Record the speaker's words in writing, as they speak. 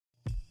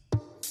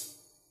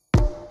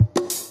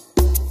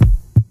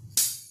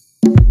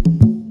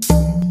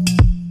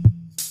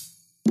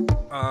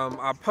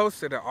I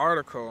posted an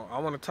article. I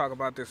want to talk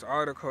about this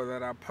article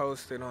that I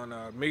posted on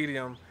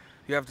Medium.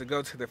 You have to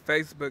go to the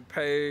Facebook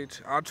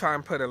page. I'll try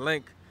and put a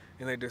link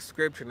in the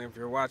description if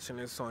you're watching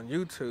this on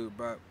YouTube.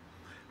 But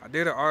I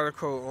did an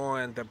article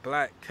on the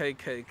Black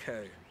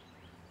KKK,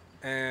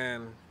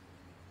 and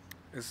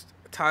it's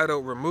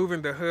titled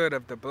 "Removing the Hood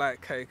of the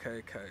Black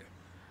KKK."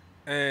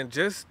 And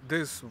just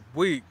this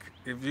week,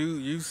 if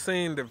you've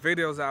seen the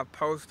videos I've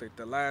posted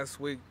the last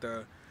week,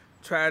 the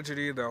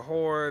tragedy, the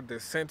horror, the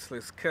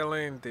senseless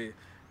killing, the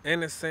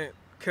innocent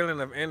killing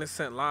of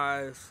innocent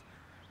lives,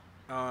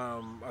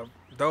 of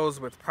those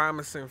with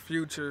promising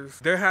futures,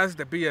 there has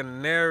to be a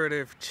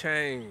narrative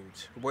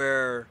change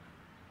where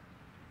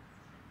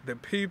the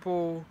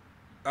people,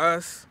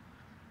 us,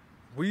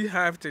 we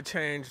have to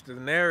change the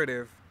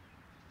narrative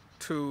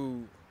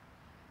to,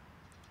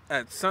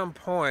 at some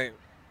point,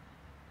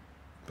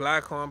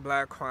 black on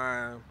black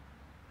crime.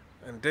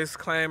 And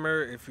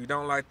disclaimer, if you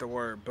don't like the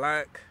word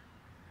black,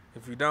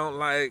 if you don't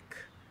like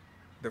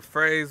the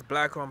phrase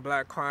black on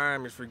black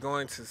crime, if you're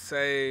going to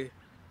say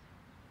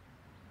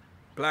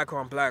black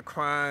on black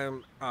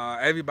crime,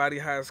 everybody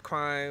has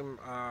crime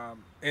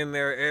in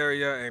their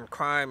area, and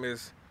crime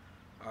is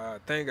a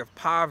thing of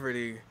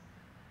poverty.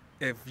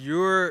 If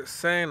you're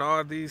saying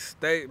all these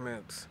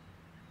statements,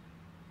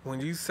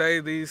 when you say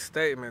these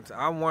statements,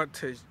 I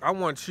want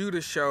you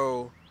to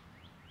show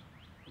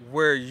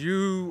where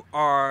you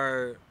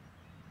are,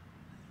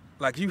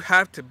 like, you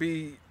have to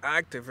be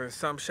active in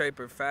some shape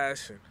or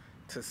fashion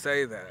to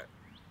say that.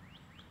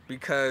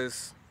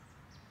 Because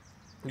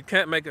you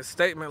can't make a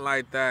statement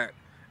like that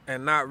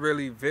and not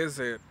really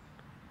visit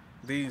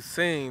these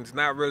scenes,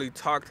 not really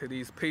talk to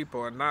these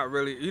people, and not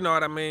really, you know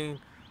what I mean?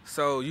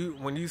 So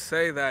when you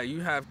say that,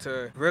 you have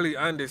to really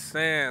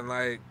understand,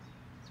 like,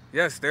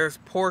 yes, there's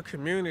poor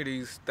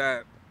communities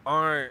that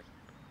aren't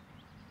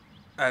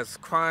as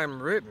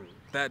crime-ridden.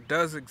 That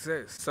does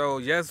exist. So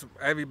yes,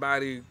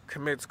 everybody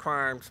commits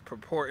crimes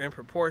in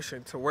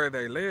proportion to where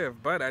they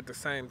live, but at the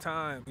same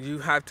time, you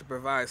have to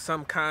provide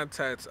some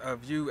context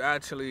of you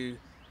actually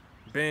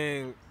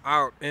being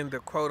out in the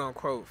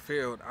quote-unquote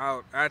field,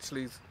 out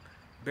actually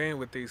being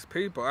with these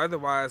people.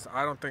 Otherwise,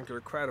 I don't think you're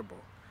credible.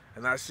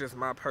 And that's just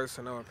my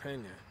personal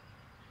opinion.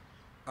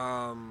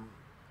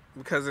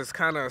 Because it's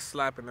kind of a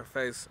slap in the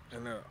face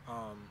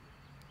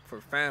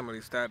for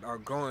families that are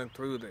going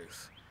through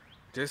this.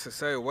 Just to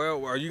say,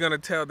 well, are you gonna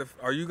tell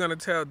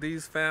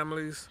these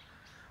families?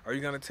 Are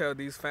you gonna tell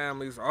these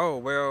families, oh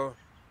well,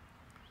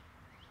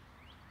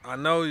 I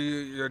know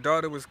your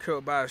daughter was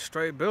killed by a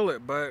stray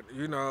bullet, but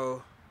you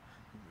know,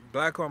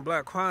 black on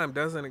black crime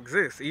doesn't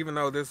exist, even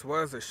though this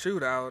was a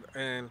shootout,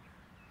 and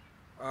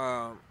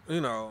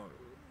you know,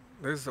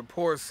 this is a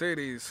poor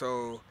city,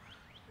 so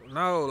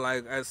no,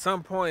 like, at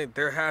some point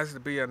there has to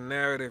be a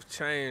narrative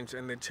change,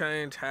 and the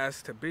change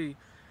has to be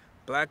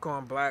black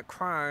on black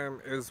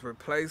crime is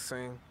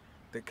replacing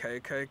the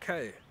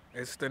KKK.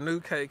 It's the new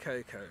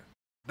KKK.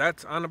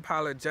 That's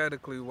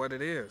unapologetically what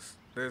it is.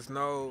 There's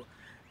no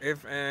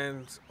ifs,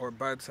 ands, or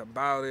buts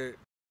about it.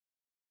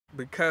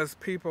 Because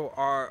people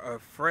are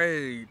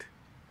afraid.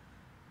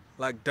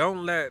 Like,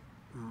 don't let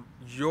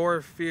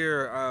your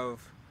fear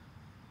of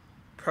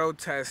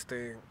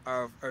protesting,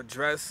 of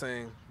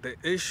addressing the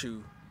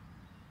issue,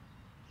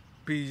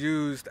 be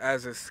used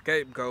as a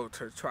scapegoat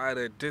to try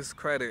to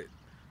discredit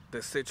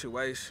the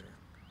situation.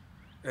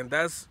 And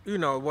that's, you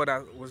know, what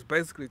I was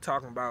basically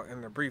talking about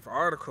in the brief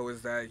article,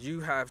 is that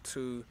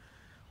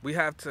we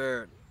have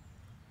to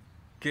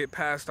get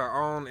past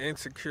our own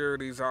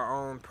insecurities, our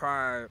own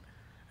pride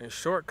and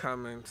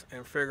shortcomings,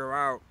 and figure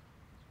out,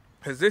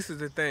 because this is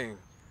the thing,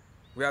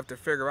 we have to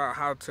figure out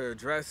how to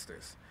address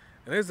this.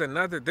 And this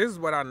is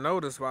what I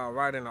noticed while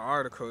writing the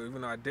article,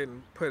 even though I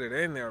didn't put it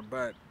in there,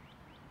 but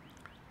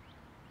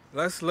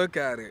let's look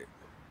at it.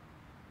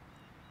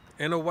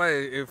 In a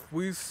way, if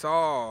we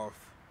solve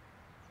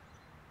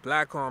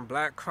black on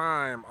black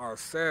crime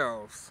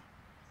ourselves,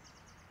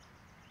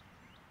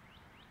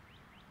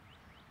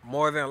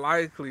 more than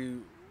likely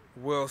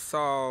we'll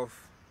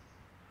solve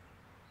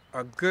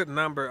a good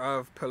number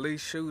of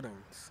police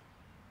shootings.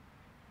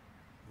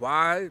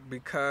 Why?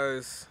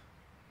 Because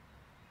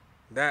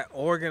that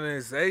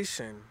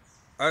organization,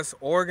 us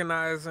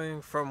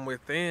organizing from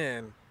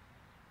within,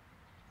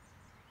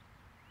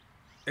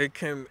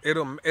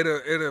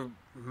 it'll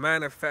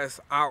manifest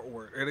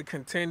outward.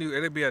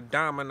 It'll be a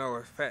domino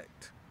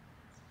effect.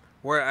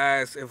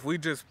 Whereas if we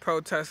just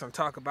protest and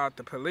talk about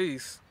the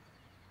police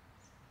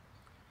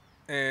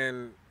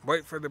and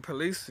wait for the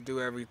police to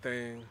do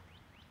everything,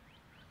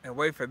 and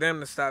wait for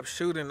them to stop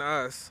shooting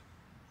us,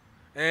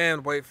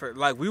 and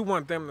we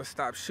want them to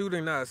stop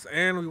shooting us,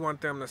 and we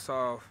want them to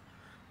solve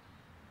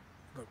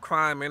the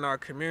crime in our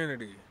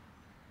community.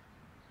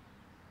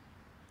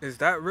 Is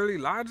that really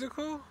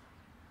logical?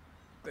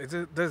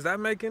 Does that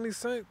make any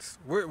sense?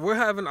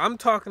 I'm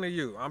talking to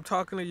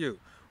you.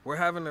 We're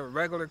having a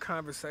regular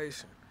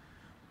conversation.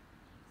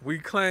 We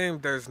claim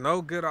there's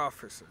no good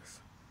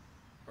officers.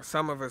 Or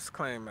some of us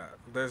claim that.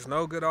 There's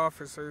no good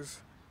officers.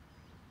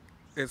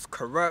 It's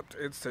corrupt.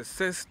 It's a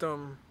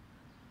system.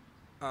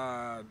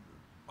 uh,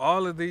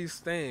 all of these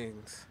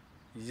things,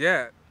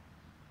 yet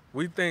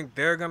we think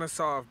they're gonna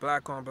solve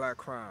black on black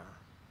crime.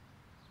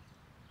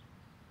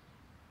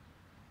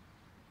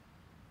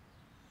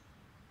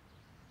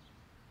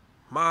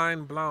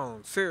 Mind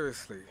blown,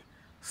 seriously.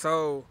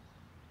 So,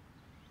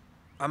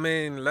 I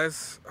mean,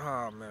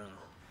 oh man,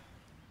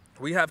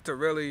 we have to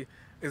really,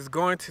 it's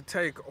going to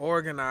take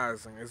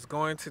organizing, it's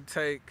going to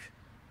take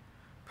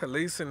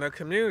policing the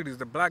communities.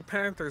 The Black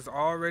Panthers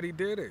already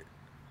did it.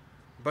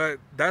 But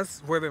this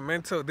is where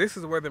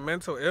the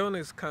mental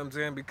illness comes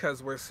in,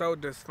 because we're so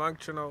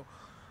dysfunctional,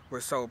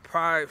 we're so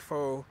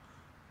prideful.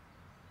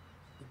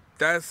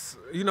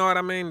 You know what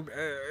I mean?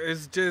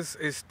 It's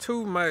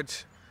too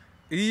much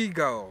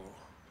ego.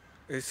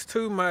 It's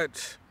too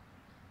much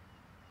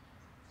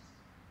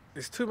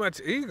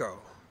ego.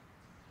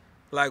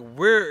 Like,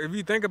 if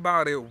you think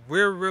about it,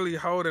 we're really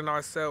holding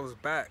ourselves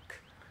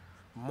back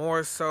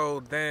more so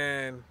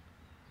than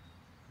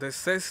the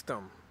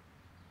system.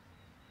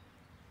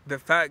 The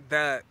fact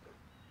that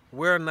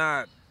we're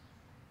not,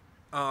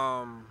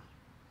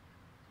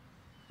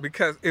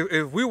 because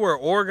if we were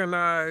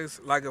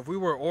organized, like if we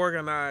were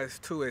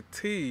organized to a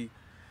T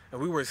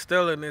and we were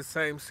still in this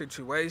same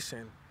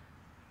situation,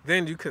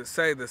 then you could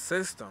say the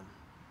system.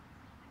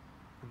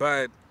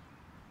 But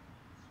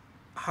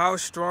how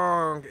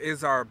strong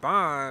is our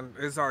bond,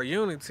 is our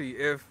unity,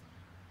 if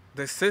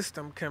the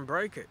system can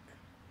break it?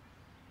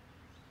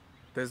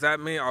 Does that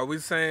mean, are we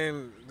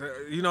saying,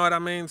 you know what I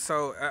mean?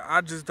 So I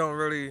just don't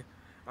really,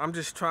 I'm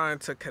just trying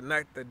to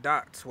connect the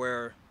dots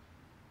where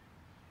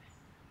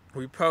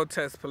we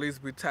protest police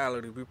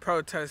brutality, we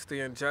protest the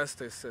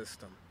injustice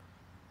system.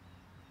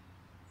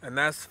 And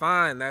that's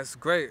fine, that's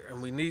great,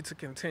 and we need to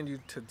continue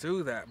to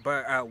do that.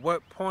 But at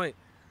what point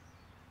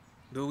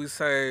do we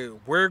say,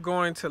 we're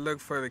going to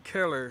look for the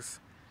killers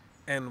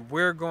and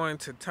we're going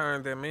to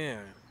turn them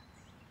in?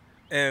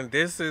 And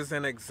this is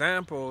an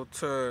example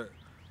to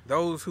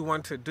those who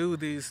want to do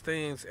these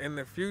things in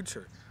the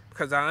future.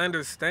 Because I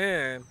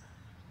understand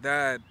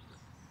that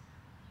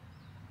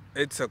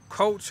it's a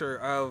culture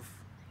of,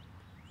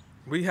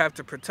 we have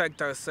to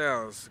protect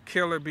ourselves,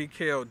 kill or be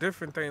killed,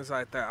 different things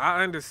like that.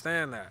 I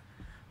understand that.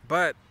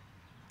 But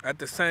at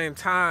the same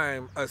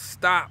time, a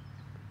stop,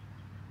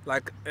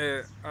 like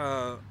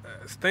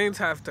things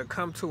have to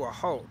come to a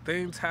halt.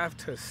 Things have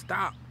to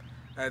stop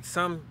at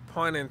some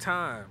point in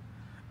time.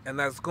 And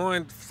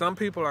some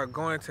people are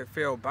going to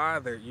feel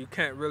bothered. You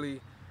can't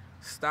really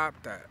stop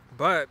that.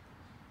 But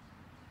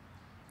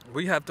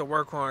we have to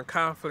work on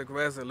conflict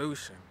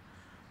resolution.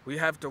 We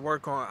have to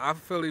work on, I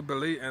fully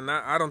believe, and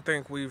I don't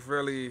think we've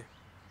really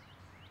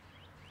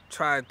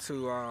tried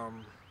to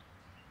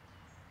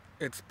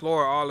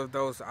explore all of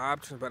those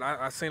options, but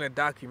I seen a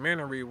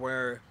documentary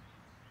where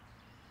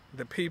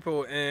the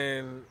people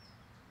in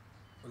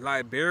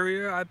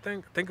Liberia, I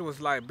think it was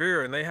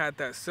Liberia, and they had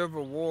that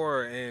civil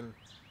war, and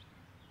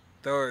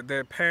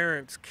their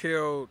parents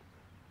killed,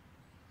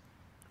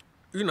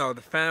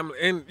 the family,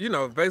 and,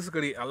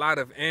 basically a lot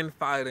of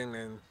infighting,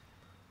 and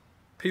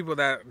people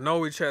that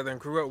know each other and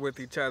grew up with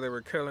each other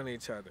were killing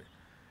each other.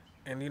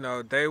 And,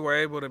 they were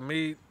able to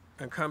meet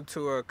and come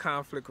to a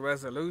conflict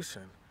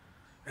resolution.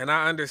 And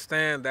I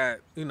understand that,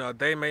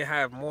 they may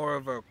have more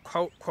of a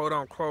quote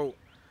unquote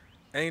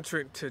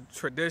ancient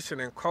tradition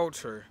and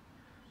culture,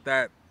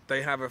 that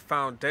they have a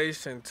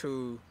foundation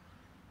to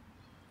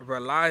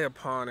rely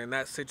upon in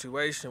that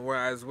situation,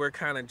 whereas we're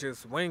kind of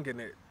just winging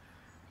it.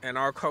 And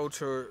our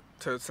culture,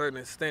 to a certain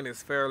extent,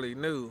 is fairly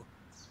new,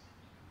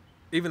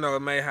 even though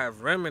it may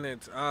have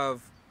remnants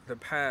of the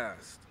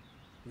past.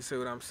 You see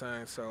what I'm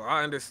saying? So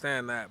I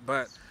understand that,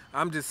 but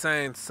I'm just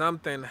saying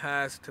something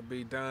has to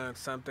be done.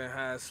 Something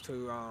has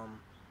to,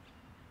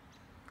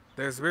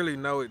 there's really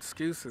no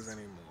excuses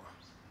anymore.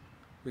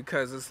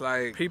 Because it's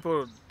like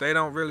people, they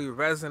don't really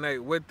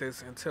resonate with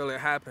this until it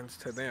happens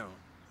to them.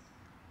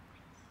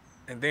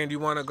 And then you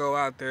want to go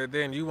out there,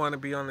 then you want to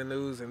be on the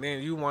news, and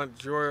then you want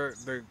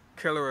the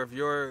killer of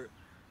your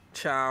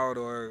child,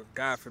 or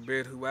God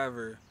forbid,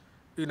 whoever,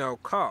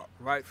 caught,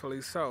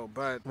 rightfully so.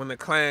 But when the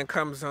Klan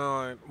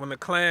when the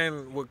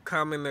Klan would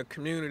come in the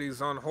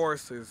communities on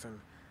horses, and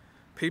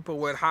people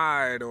would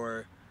hide,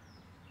 or,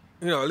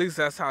 at least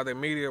that's how the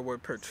media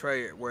would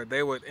portray it, where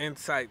they would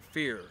incite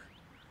fear.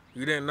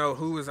 You didn't know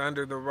who was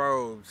under the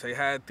robes. They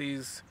had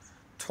these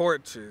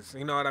torches,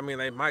 you know what I mean?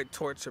 They might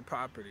torch your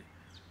property.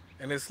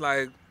 And it's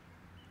like,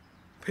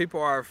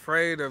 people are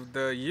afraid of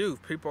the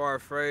youth. People are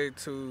afraid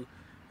to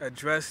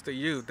address the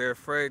youth. They're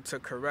afraid to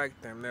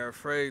correct them. They're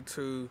afraid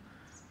to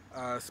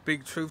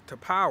speak truth to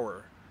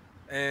power.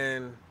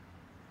 And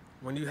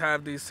when you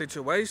have these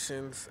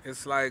situations,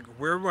 it's like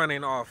we're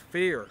running off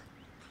fear.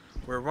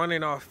 We're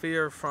running off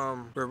fear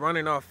from white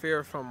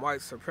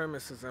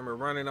supremacists, and we're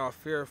running off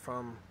fear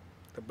from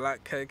the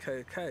black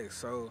KKK.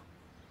 So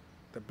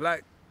the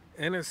black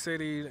inner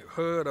city,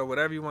 hood, or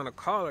whatever you want to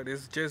call it,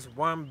 is just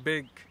one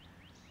big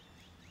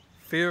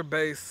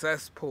fear-based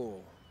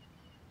cesspool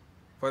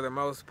for the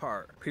most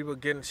part. People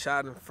getting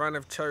shot in front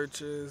of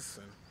churches,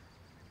 and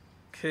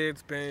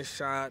kids being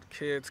shot,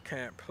 kids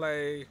can't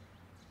play.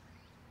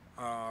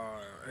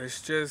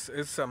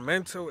 It's a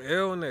mental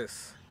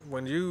illness.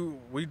 When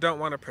we don't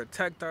want to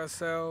protect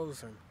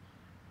ourselves, and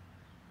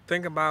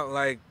think about,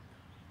 like,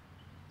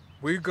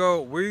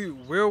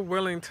 we're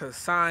willing to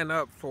sign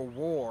up for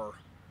war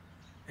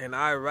in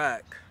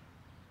Iraq,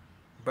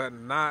 but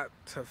not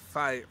to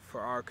fight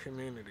for our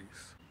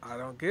communities. I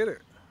don't get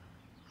it.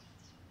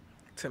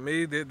 To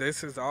me,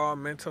 this is all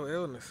mental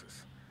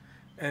illnesses.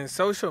 And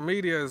social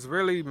media is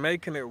really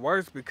making it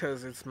worse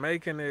because it's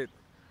making it,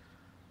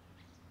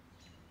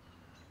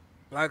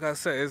 like I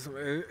said,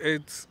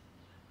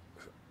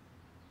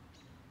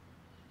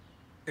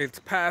 it's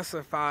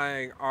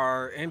pacifying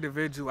our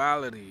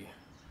individuality.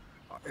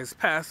 It's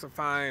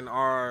pacifying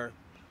our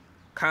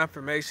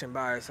confirmation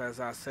bias, as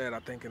I said, I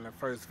think in the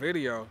first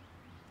video.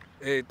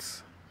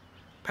 It's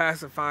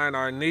pacifying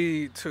our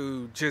need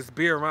to just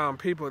be around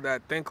people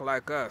that think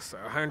like us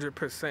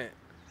 100%.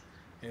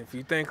 And if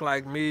you think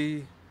like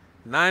me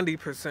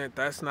 90%,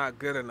 that's not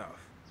good enough.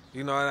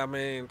 You know what I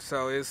mean?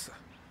 So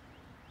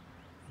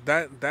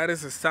that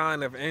is a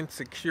sign of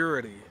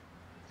insecurity.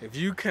 If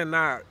you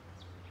cannot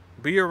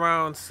be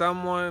around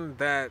someone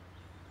that,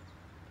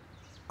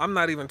 I'm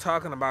not even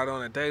talking about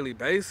on a daily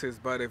basis,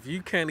 but if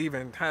you can't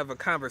even have a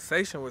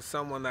conversation with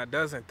someone that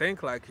doesn't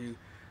think like you,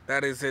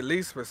 that is at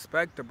least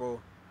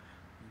respectable,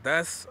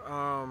 that's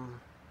how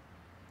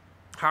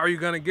are you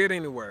going to get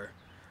anywhere?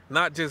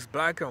 Not just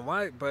black and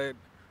white, but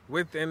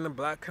within the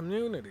black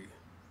community.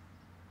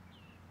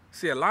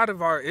 See, a lot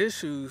of our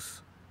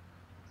issues,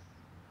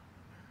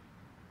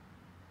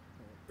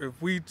 if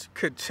we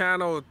could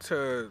channel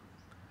to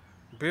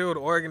build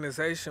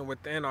organization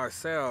within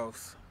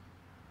ourselves,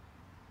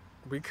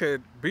 we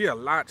could be a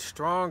lot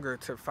stronger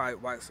to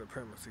fight white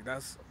supremacy.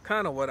 That's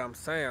kind of what I'm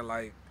saying.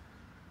 Like,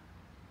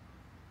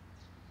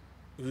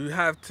 you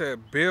have to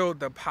build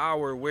the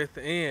power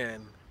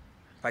within.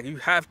 Like, you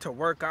have to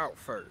work out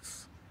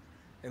first,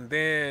 and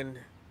then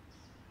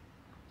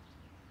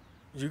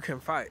you can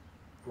fight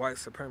white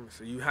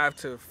supremacy. You have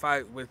to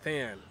fight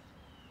within.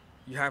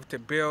 You have to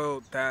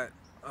build that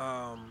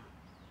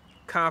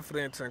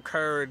confidence and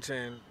courage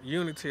and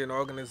unity and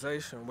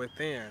organization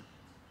within.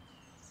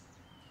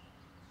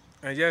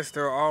 And yes,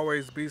 there will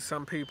always be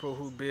some people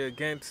who be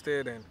against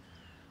it and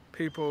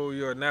people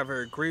you'll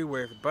never agree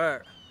with,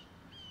 but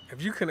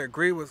if you can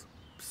agree with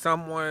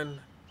someone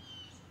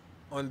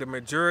on the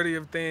majority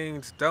of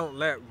things, don't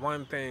let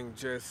one thing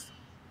just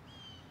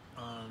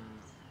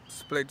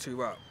split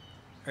you up.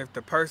 If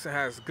the person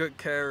has good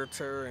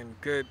character and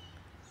good,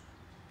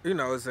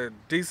 is a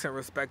decent,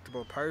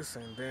 respectable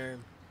person,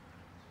 then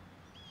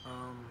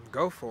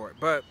go for it.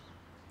 But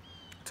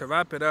to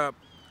wrap it up,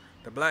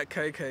 the Black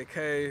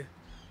KKK,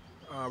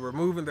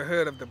 removing the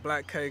hood of the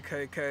Black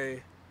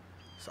KKK,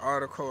 it's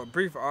a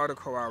brief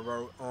article I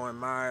wrote on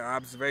my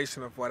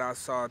observation of what I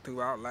saw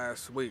throughout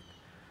last week.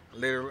 I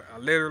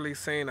literally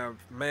seen a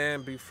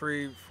man be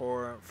freed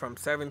from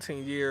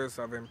 17 years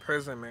of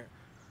imprisonment,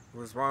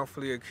 was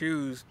wrongfully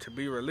accused, to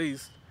be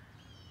released.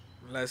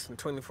 Less than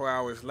 24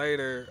 hours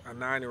later, a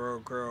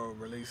 9-year-old girl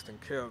released and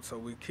killed. So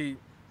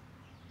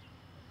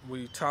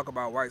we talk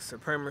about white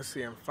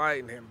supremacy and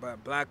fighting it,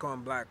 but black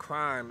on black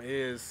crime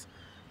is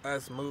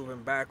us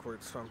moving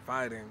backwards from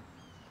fighting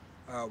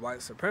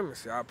white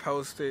supremacy. I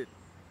posted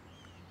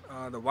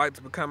the whites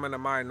becoming a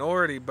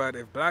minority, but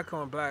if black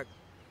on black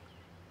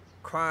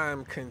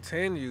crime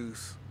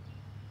continues,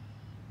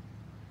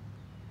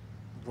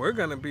 we're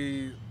gonna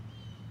be,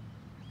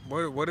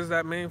 what does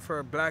that mean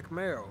for black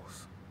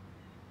males?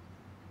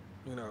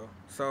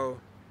 So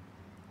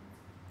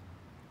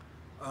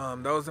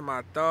those are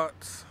my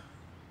thoughts.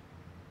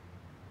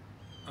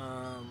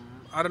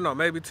 I don't know,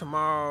 maybe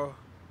tomorrow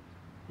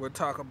we'll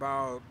talk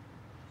about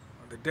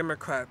the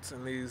Democrats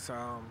in these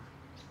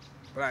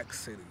black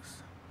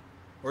cities.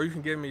 Or you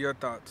can give me your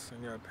thoughts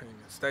and your opinion.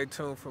 Stay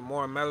tuned for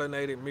more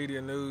Melanated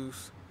Media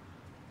news,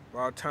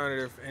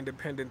 alternative,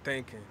 independent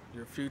thinking.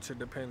 Your future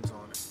depends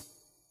on it.